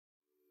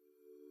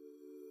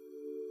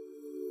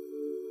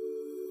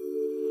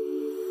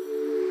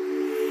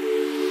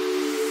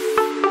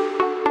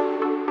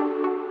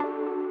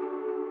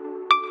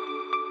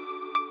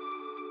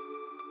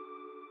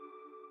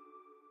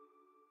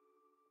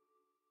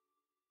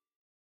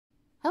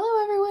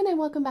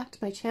welcome back to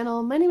my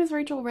channel. My name is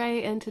Rachel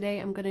Ray and today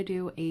I'm going to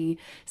do a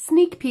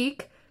sneak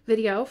peek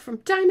video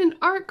from Diamond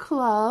Art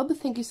Club.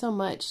 Thank you so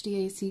much,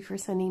 DAC, for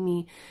sending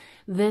me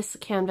this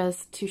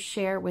canvas to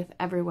share with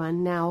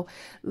everyone. Now,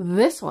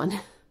 this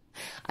one,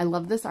 I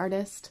love this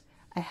artist.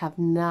 I have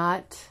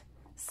not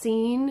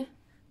seen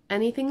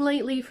anything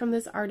lately from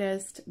this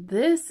artist.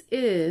 This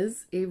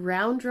is a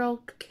round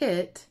drill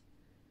kit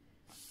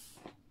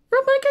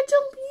from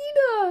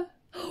Michelina.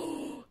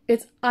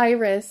 It's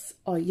Iris.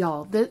 Oh,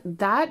 y'all,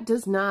 that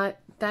does not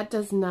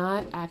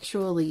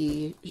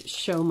actually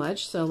show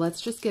much. So let's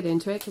just get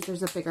into it because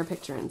there's a bigger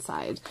picture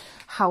inside.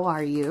 How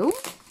are you?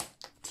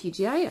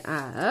 TGIF.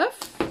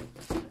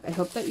 I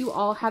hope that you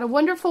all had a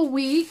wonderful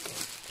week.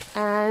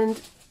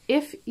 And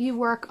if you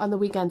work on the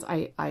weekends,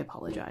 I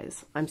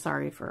apologize. I'm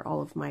sorry for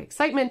all of my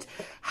excitement.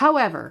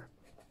 However,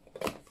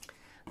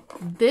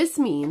 this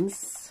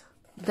means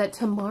that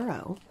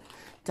tomorrow,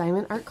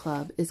 Diamond Art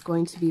Club is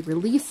going to be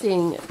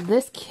releasing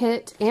this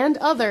kit and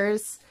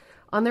others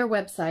on their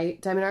website,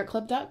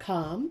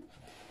 diamondartclub.com.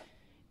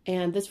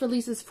 And this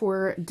releases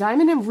for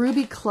Diamond and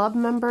Ruby Club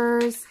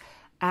members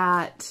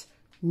at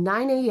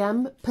 9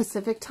 a.m.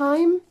 Pacific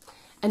time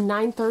and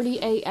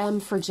 9:30 a.m.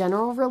 for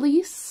general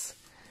release.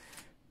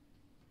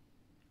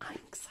 I'm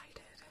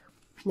excited.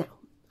 Now,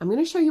 I'm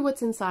going to show you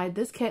what's inside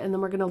this kit and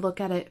then we're going to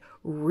look at it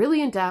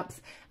really in depth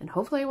and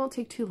hopefully it won't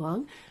take too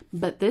long.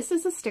 But this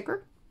is a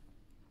sticker.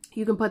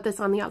 You can put this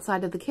on the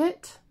outside of the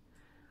kit.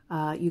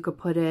 You could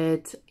put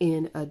it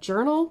in a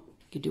journal.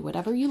 You could do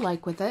whatever you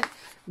like with it.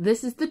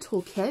 This is the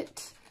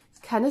toolkit. It's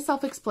kind of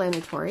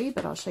self-explanatory,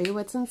 but I'll show you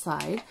what's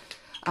inside.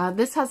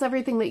 This has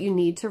everything that you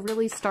need to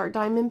really start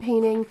diamond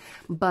painting.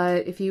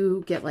 But if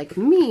you get like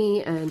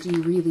me and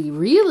you really,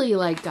 really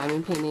like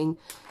diamond painting,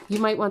 you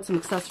might want some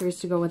accessories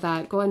to go with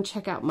that. Go and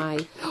check out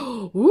my,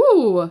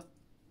 ooh,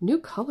 new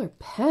color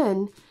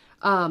pen.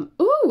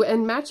 Ooh,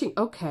 and matching.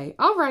 Okay.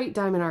 All right,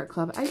 Diamond Art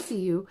Club. I see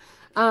you.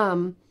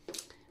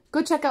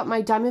 Go check out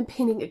my diamond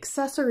painting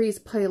accessories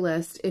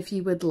playlist if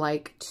you would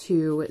like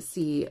to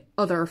see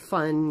other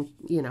fun,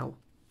 you know,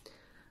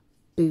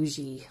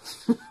 bougie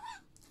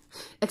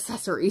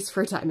accessories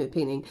for diamond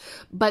painting.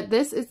 But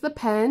this is the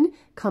pen.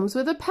 Comes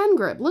with a pen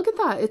grip. Look at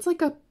that. It's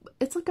like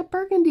a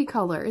burgundy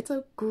color. It's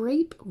a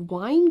grape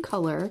wine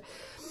color.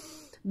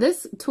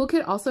 This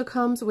toolkit also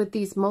comes with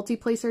these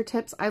multi-placer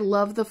tips. I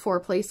love the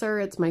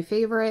 4-placer. It's my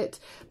favorite.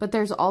 But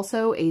there's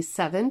also a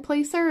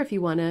 7-placer if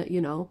you want to,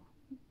 you know,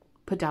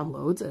 put down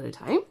loads at a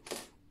time.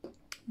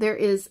 There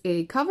is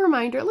a cover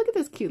minder. Look at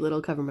this cute little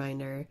cover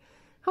minder.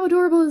 How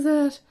adorable is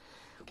that?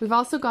 We've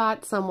also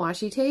got some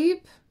washi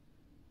tape.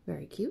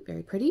 Very cute,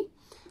 very pretty.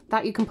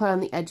 That you can put on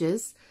the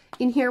edges.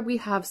 In here we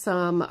have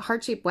some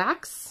heart-shaped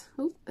wax.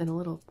 Ooh, and a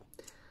little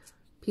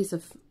piece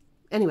of,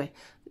 anyway,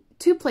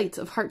 2 plates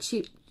of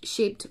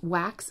heart-shaped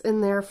wax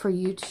in there for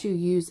you to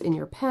use in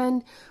your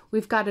pen.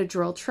 We've got a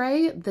drill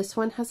tray. This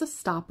one has a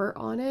stopper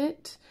on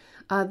it.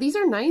 These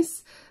are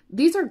nice.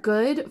 These are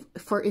good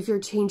for if you're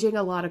changing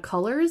a lot of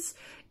colors.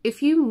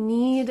 If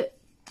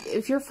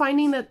you're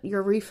finding that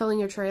you're refilling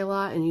your tray a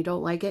lot and you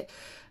don't like it,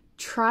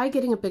 try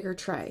getting a bigger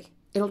tray.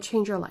 It'll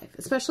change your life,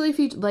 especially if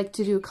you like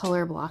to do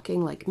color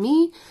blocking like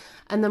me.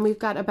 And then we've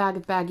got a bag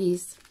of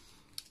baggies.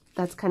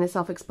 That's kind of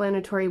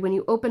self-explanatory. When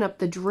you open up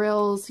the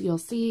drills, you'll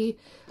see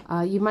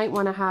you might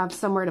want to have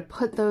somewhere to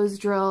put those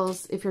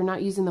drills if you're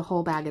not using the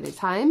whole bag at a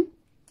time,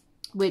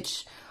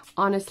 which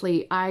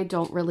honestly, I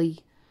don't really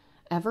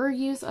ever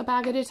use a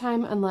bag at a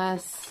time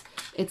unless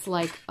it's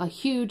like a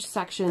huge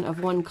section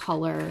of one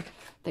color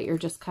that you're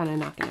just kind of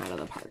knocking out of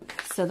the park.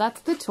 So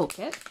that's the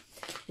toolkit.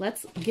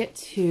 Let's get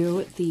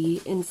to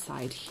the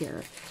inside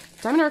here.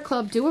 Diamond Art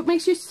Club, do what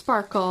makes you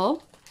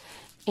sparkle.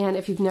 And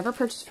if you've never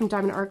purchased from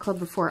Diamond Art Club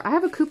before, I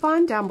have a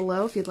coupon down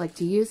below if you'd like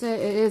to use it.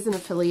 It is an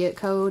affiliate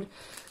code,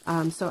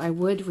 so I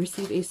would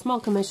receive a small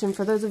commission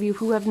for those of you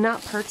who have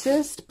not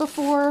purchased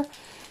before.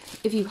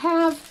 If you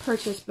have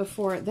purchased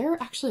before, there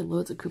are actually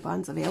loads of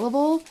coupons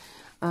available.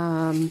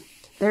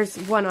 There's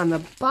one on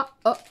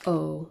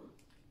the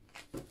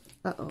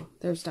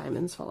there's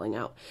diamonds falling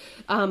out.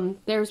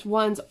 There's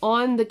ones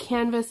on the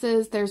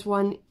canvases. There's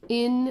one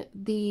in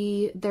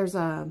the, there's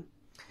a,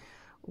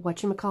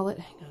 whatchamacallit?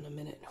 Hang on a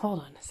minute. Hold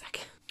on a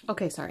second.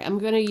 Okay, sorry. I'm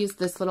going to use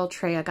this little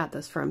tray. I got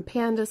this from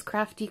Panda's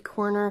Crafty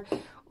Corner,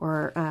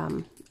 or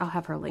I'll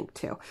have her link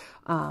too,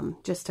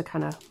 just to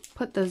kind of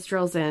put those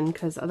drills in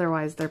because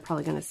otherwise they're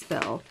probably going to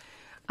spill.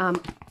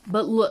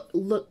 But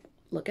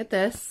look at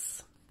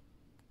this.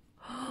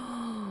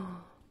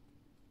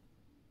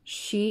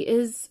 She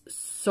is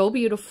so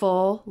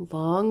beautiful.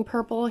 Long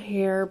purple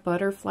hair,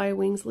 butterfly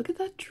wings. Look at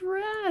that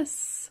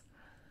dress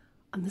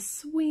on the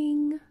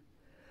swing.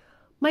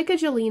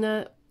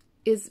 Michelina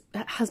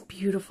has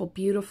beautiful,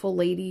 beautiful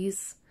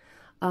ladies.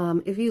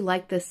 If you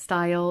like this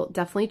style,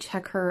 definitely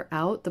check her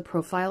out, the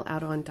profile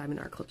out on Diamond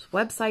Art Club's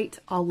website.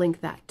 I'll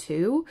link that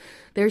too.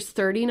 There's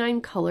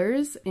 39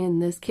 colors in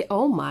this kit.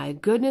 Oh my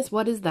goodness,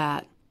 what is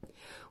that?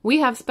 We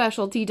have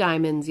specialty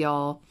diamonds,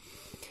 y'all.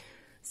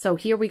 So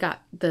here we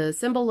got the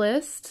symbol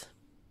list.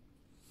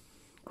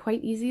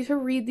 Quite easy to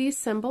read these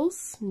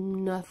symbols,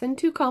 nothing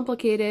too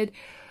complicated.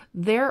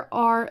 There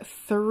are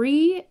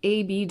 3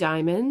 AB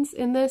diamonds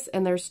in this,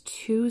 and there's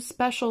 2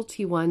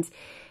 specialty ones.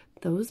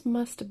 Those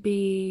must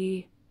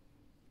be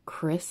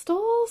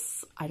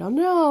crystals? I don't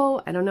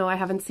know. I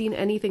haven't seen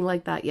anything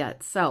like that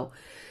yet. So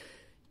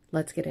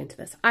let's get into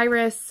this.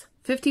 Iris,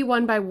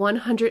 51 by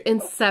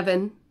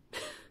 107.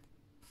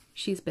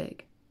 She's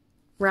big.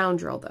 Round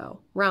drill though.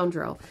 Round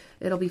drill.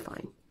 It'll be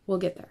fine. We'll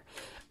get there.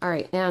 All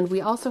right. And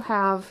we also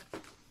have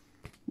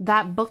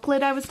that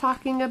booklet I was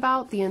talking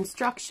about, the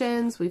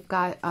instructions. We've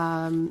got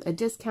a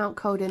discount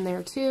code in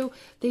there too.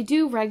 They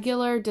do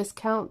regular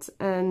discounts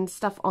and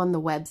stuff on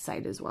the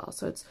website as well.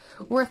 So it's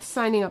worth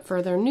signing up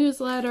for their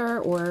newsletter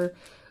or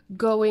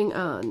going,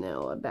 oh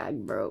no, a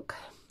bag broke.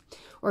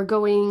 Or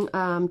going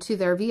to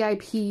their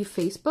VIP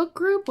Facebook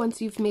group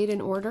once you've made an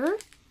order.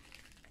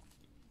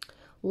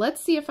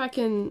 Let's see if I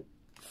can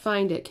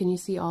find it. Can you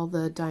see all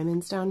the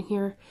diamonds down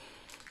here?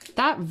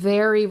 That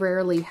very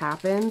rarely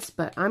happens,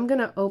 but I'm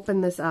going to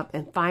open this up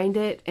and find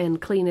it and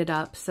clean it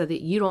up so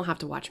that you don't have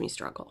to watch me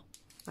struggle.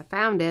 I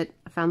found it.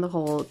 I found the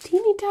hole.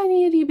 Teeny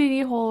tiny itty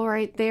bitty hole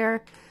right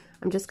there.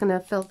 I'm just going to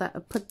fill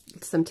that, put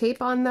some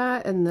tape on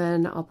that, and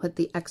then I'll put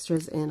the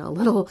extras in a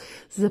little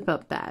zip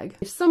up bag.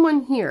 If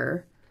someone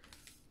here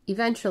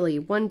eventually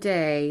one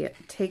day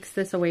takes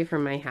this away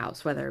from my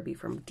house, whether it be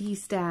from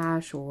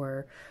D-Stash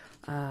or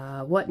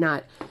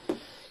whatnot,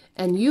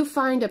 and you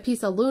find a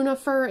piece of Luna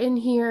fur in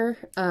here,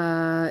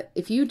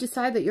 if you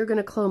decide that you're going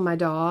to clone my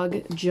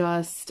dog,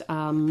 just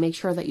make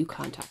sure that you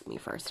contact me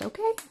first,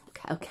 okay?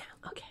 Okay.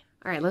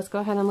 All right, let's go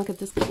ahead and look at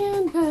this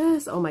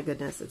canvas. Oh my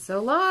goodness, it's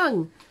so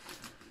long.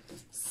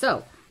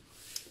 So,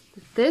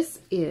 this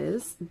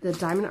is the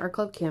Diamond Art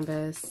Club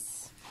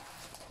canvas.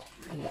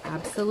 I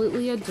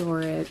absolutely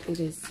adore it. It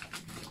is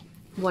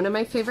one of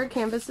my favorite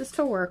canvases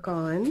to work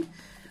on.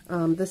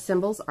 The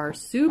symbols are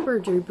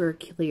super duper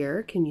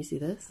clear. Can you see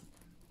this?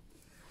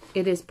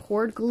 It is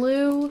poured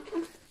glue,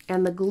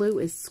 and the glue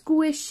is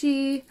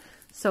squishy,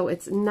 so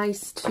it's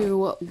nice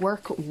to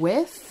work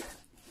with,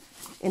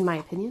 in my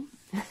opinion.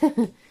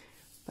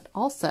 But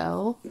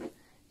also,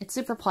 it's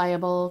super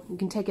pliable. You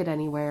can take it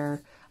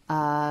anywhere.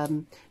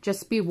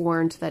 Just be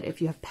warned that if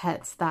you have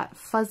pets, that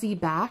fuzzy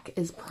back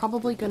is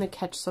probably going to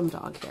catch some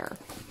dog hair.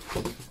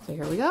 So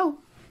here we go.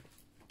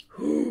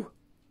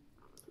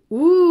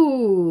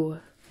 Ooh,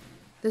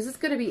 this is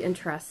going to be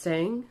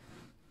interesting.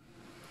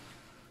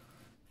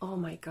 Oh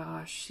my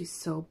gosh, she's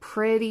so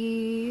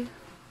pretty.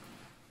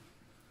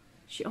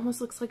 She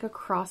almost looks like a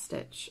cross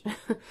stitch.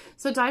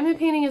 So diamond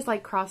painting is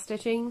like cross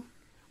stitching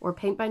or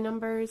paint by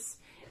numbers.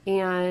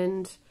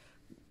 And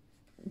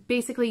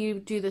basically you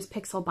do this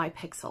pixel by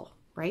pixel,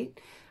 right?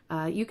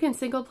 You can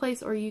single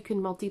place or you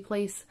can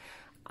multi-place.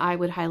 I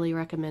would highly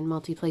recommend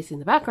multi-placing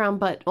the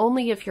background, but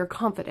only if you're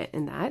confident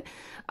in that.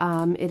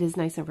 It is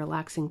nice and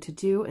relaxing to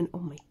do. And oh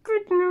my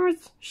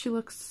goodness, she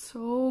looks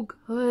so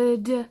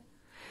good.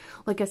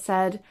 Like I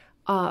said,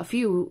 a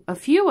few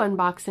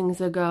unboxings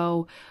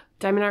ago,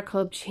 Diamond Art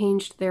Club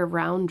changed their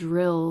round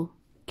drill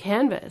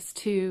canvas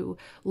to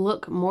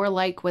look more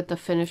like what the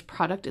finished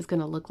product is going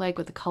to look like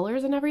with the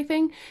colors and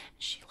everything.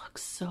 She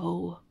looks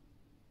so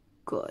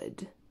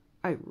good.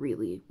 I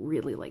really,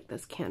 really like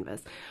this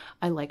canvas.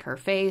 I like her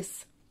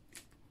face.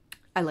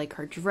 I like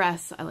her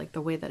dress. I like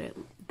the way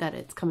that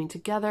it's coming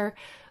together.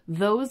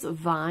 Those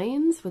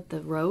vines with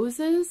the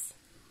roses.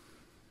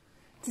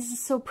 This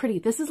is so pretty.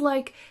 This is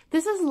like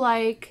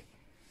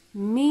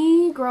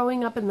me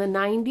growing up in the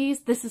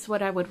 90s. This is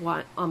what I would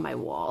want on my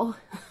wall.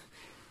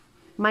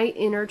 My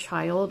inner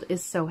child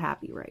is so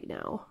happy right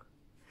now.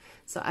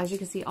 So as you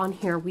can see on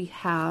here, we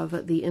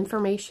have the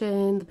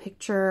information, the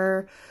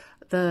picture,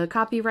 the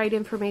copyright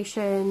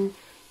information.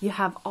 You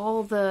have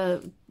all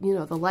the,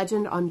 the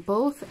legend on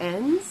both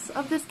ends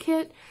of this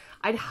kit.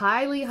 I'd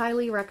highly,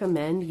 highly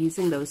recommend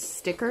using those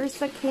stickers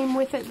that came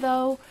with it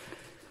though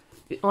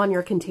on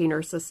your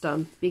container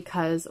system,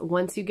 because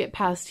once you get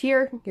past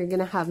here, you're going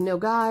to have no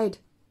guide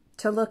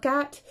to look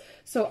at.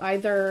 So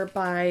either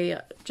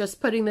by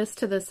just putting this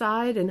to the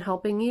side and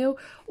helping you,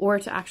 or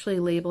to actually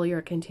label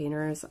your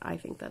containers, I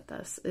think that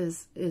this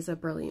is a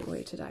brilliant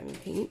way to diamond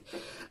paint.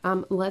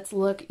 Let's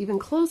look even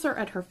closer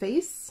at her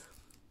face,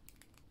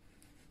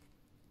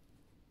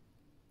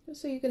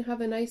 just so you can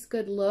have a nice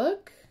good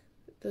look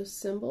at those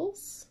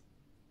symbols.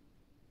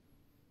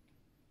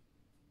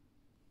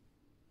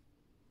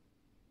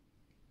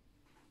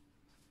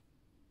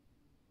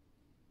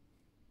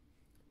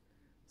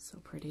 So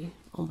pretty.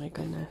 Oh my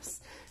goodness.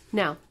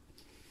 Now,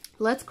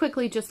 let's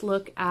quickly just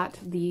look at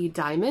the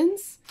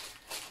diamonds.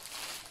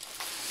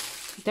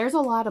 There's a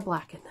lot of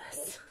black in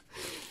this.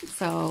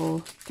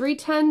 So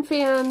 310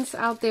 fans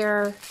out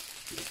there,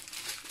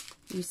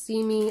 you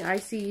see me, I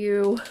see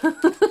you.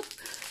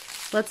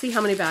 Let's see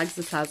how many bags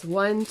this has.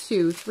 1,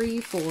 2, 3,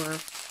 4,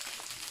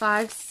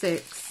 5,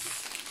 6,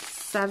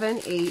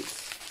 7,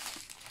 8,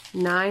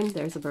 9.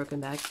 There's a broken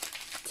bag.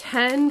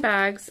 10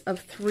 bags of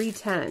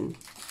 310.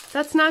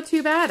 That's not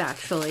too bad,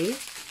 actually.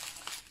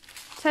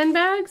 10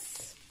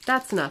 bags?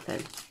 That's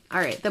nothing.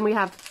 All right, then we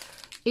have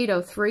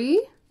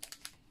 803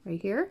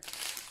 right here.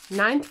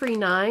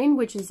 939,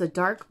 which is a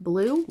dark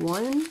blue.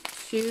 1,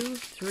 2,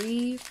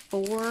 3,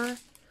 4,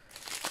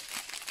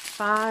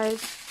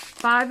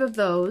 5 of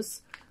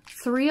those.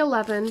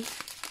 311,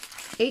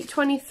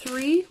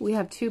 823, we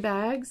have 2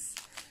 bags,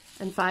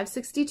 and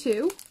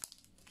 562.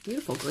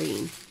 Beautiful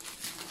green.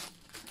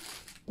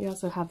 We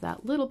also have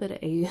that little bit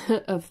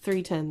of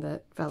 310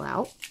 that fell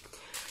out.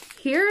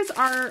 Here's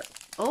our,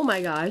 oh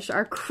my gosh,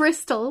 our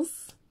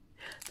crystals.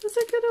 Those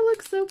are gonna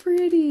look so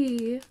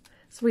pretty.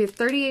 So we have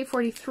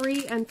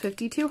 3843 and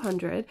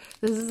 5200.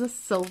 This is a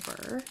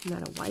silver,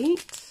 not a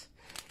white.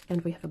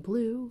 And we have a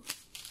blue.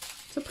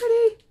 So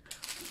pretty.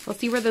 We'll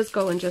see where those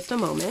go in just a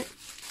moment.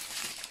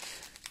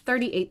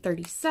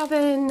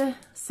 3837,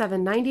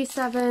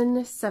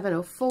 797,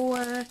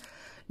 704,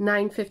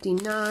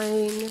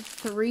 959,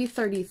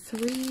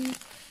 333,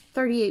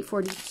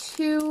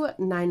 3842,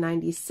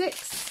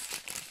 996,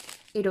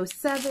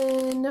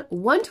 807,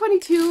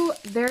 122.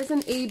 There's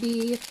an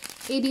AB.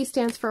 AB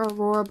stands for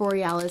Aurora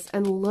Borealis,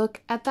 and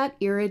look at that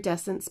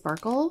iridescent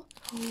sparkle.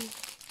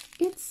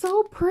 It's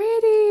so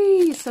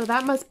pretty. So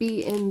that must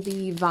be in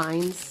the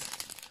vines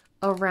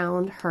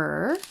around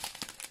her.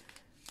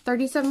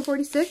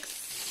 3746.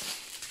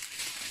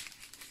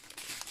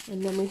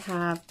 And then we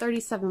have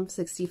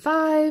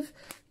 3765,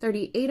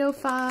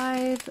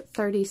 3805,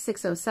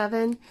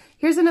 3607.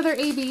 Here's another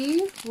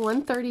AB,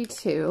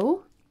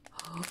 132.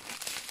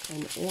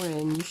 And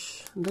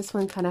orange. This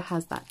one kind of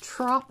has that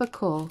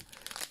tropical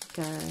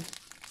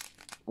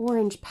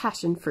orange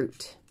passion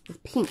fruit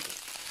with pink.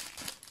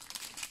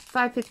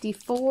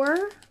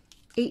 554,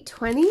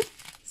 820,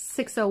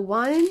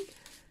 601,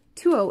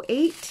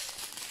 208,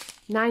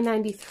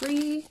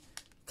 993,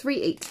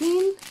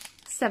 318,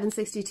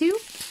 762,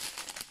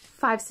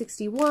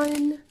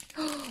 561,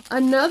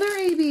 another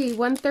AB,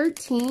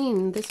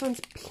 113. This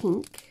one's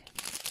pink,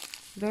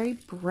 very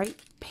bright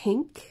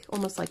pink,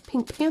 almost like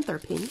Pink Panther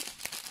pink.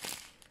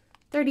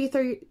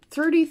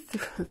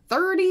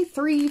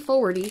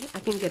 3340, I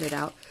can get it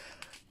out.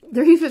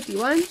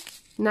 351,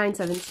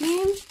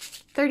 917,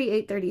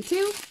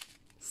 3832,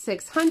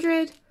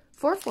 600,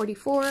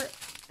 444,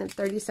 and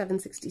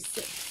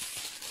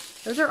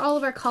 3766. Those are all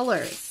of our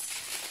colors.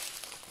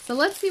 So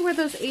let's see where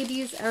those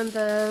ABs and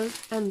the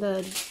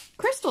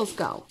crystals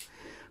go.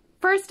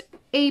 First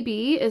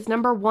AB is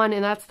number 1,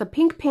 and that's the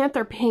Pink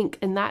Panther pink,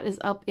 and that is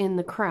up in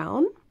the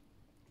crown.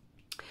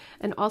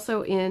 And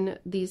also in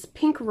these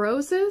pink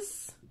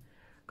roses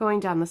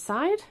going down the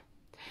side.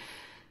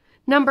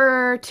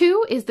 Number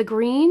 2 is the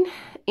green,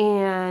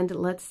 and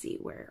let's see,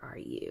 where are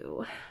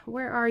you?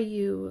 Where are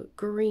you,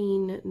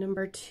 green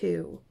number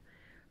 2?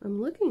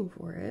 I'm looking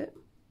for it.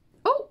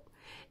 Oh,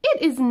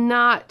 it is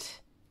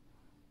not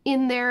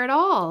in there at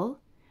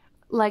all,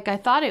 like I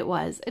thought it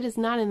was. It is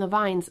not in the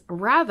vines.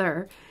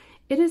 Rather,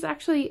 it is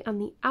actually on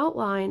the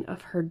outline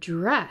of her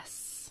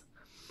dress.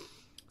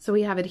 So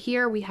we have it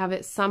here. We have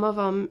it, some of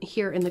them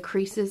here in the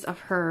creases of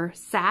her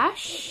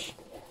sash.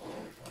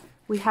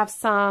 We have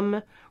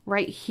some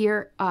right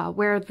here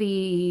where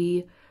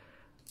the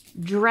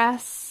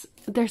dress,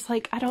 there's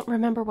like, I don't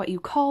remember what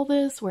you call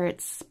this, where it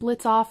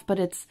splits off, but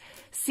it's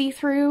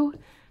see-through.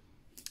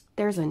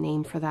 There's a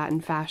name for that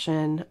in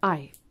fashion.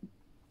 I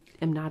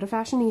am not a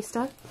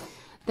fashionista.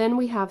 Then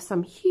we have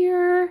some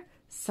here,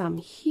 some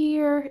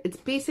here. It's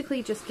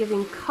basically just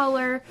giving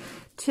color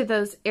to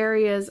those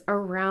areas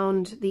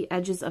around the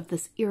edges of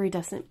this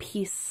iridescent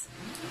piece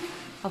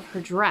of her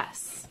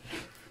dress.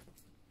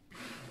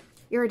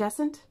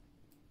 Iridescent?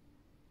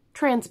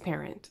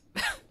 Transparent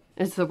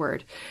is the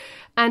word.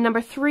 And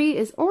number 3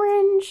 is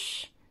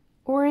orange.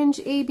 Orange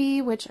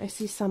AB, which I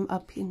see some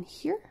up in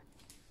here.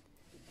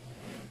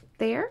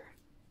 There.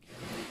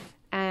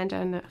 And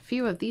a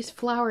few of these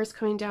flowers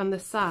coming down the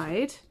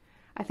side.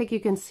 I think you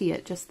can see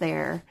it just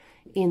there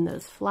in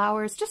those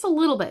flowers. Just a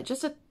little bit,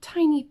 just a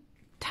tiny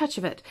touch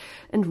of it.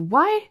 And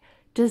why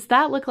does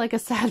that look like a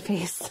sad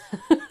face?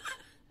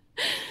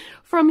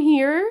 From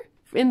here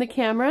in the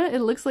camera, it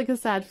looks like a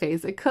sad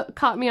face. It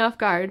caught me off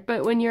guard,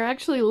 but when you're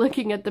actually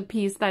looking at the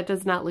piece, that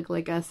does not look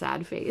like a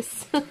sad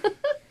face.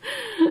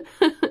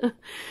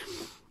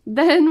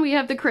 Then we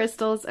have the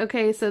crystals.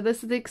 Okay, so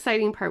this is the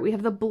exciting part. We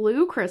have the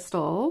blue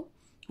crystal,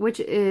 which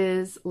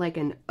is like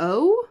an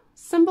O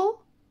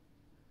symbol.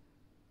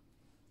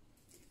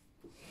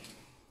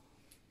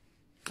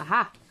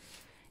 Aha!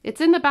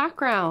 It's in the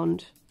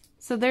background.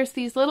 So there's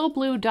these little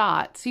blue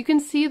dots. You can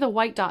see the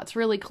white dots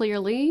really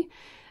clearly.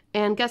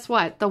 And guess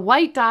what? The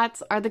white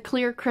dots are the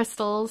clear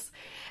crystals,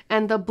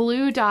 and the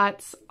blue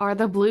dots are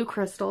the blue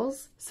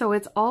crystals. So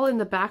it's all in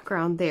the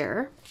background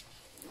there.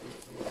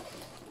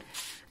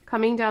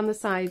 Coming down the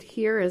side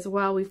here as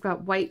well, we've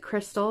got white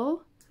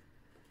crystal.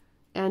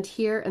 And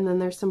here, and then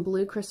there's some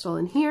blue crystal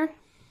in here.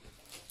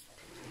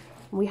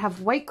 We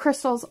have white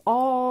crystals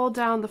all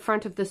down the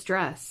front of this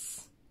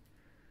dress.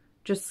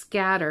 Just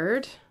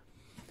scattered.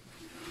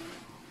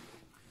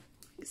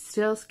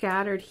 Still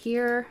scattered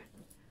here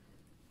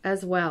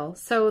as well.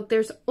 So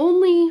there's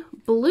only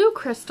blue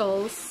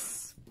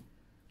crystals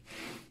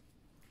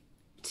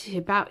to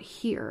about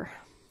here.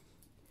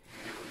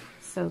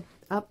 So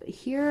up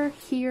here,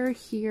 here,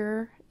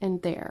 here,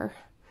 and there.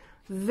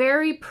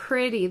 Very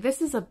pretty.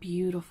 This is a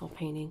beautiful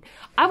painting.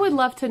 I would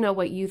love to know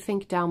what you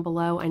think down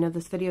below. I know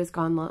this video has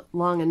gone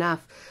long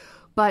enough,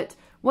 but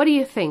what do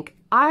you think?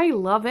 I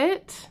love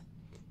it.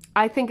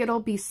 I think it'll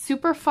be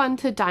super fun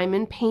to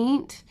diamond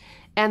paint,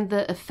 and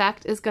the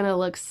effect is going to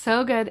look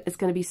so good. It's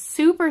going to be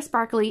super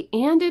sparkly,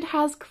 and it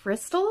has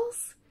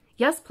crystals.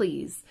 Yes,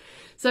 please.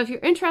 So if you're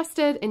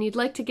interested and you'd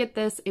like to get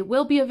this, it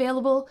will be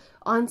available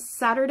on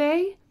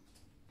Saturday,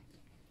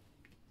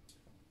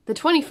 the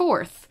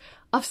 24th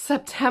of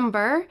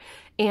September.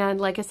 And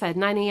like I said,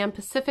 9 a.m.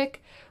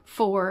 Pacific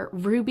for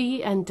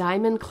Ruby and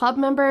Diamond Club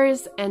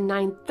members, and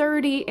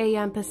 9:30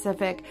 a.m.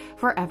 Pacific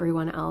for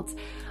everyone else.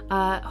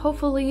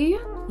 Hopefully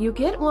you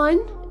get one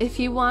if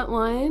you want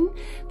one.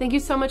 Thank you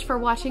so much for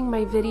watching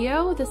my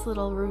video, this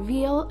little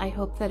reveal. I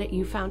hope that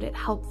you found it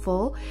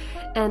helpful.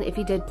 And if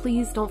you did,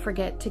 please don't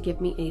forget to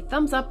give me a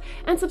thumbs up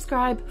and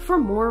subscribe for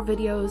more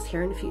videos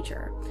here in the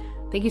future.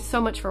 Thank you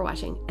so much for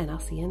watching, and I'll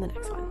see you in the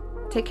next one.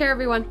 Take care,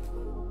 everyone.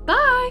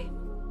 Bye!